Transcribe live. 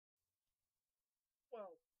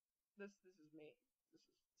This is me. This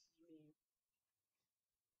is me.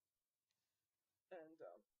 And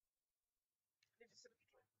I need to sit up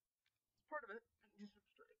straight. It's part of it. I need to sit up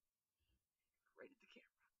straight. Right at the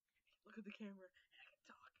camera. Look at the camera, and I can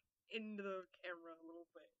talk into the camera a little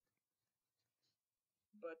bit.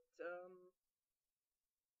 But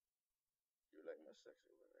you like my sexy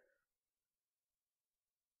women hair.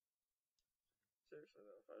 Seriously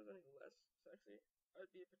though, if I was any less sexy, I'd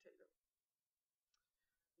be a potato.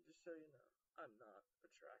 Just so you know, I'm not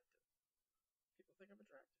attractive. People think I'm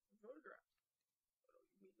attractive in photographs. But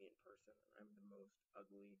you meet me in person, and I'm the most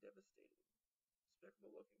ugly, devastating,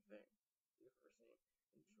 despicable looking thing you've ever seen.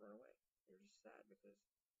 And you just run away. You're just sad because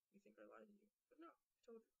you think I lied to you. But no, I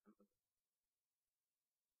told you, I'm ugly.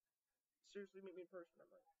 Seriously, meet me in person. I'm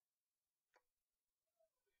like,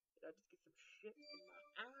 did I just get some shit in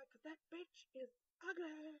my eye? Because that bitch is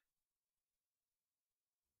ugly.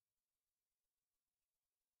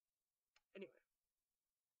 Anyway,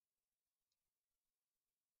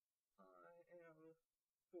 I am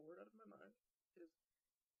bored out of my mind. It is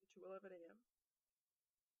 2:11 a.m.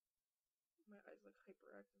 My eyes like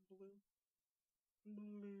hyperactive blue.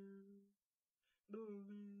 Blue. Blue.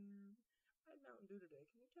 I had Mountain Dew today.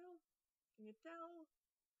 Can you tell? Can you tell?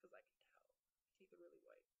 Because I can tell. My teeth are really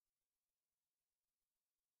white.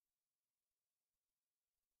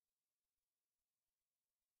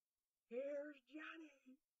 Here's Johnny!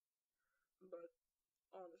 But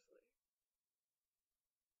honestly,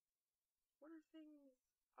 what are things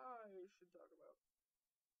I should talk about?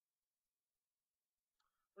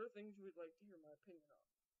 What are things you would like to hear my opinion on?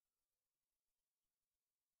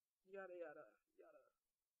 Yada yada yada.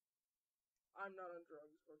 I'm not on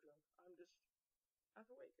drugs or drunk. I'm just half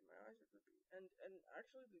awake and my eyes are droopy. And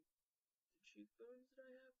actually the cheekbones that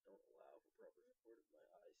I have don't allow for proper support of my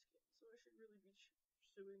eye skin. So I should really be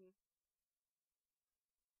suing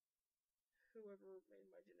whoever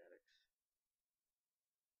made my genetics.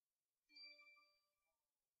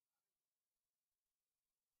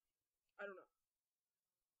 I don't know.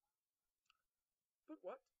 But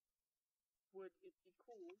what would it be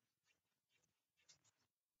cool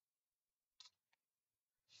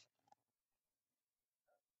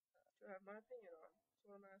to have my opinion on? That's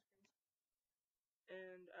what I'm asking.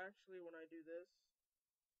 And actually, when I do this,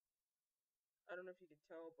 I don't know if you can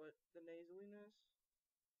tell, but the nasaliness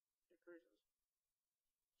decreases.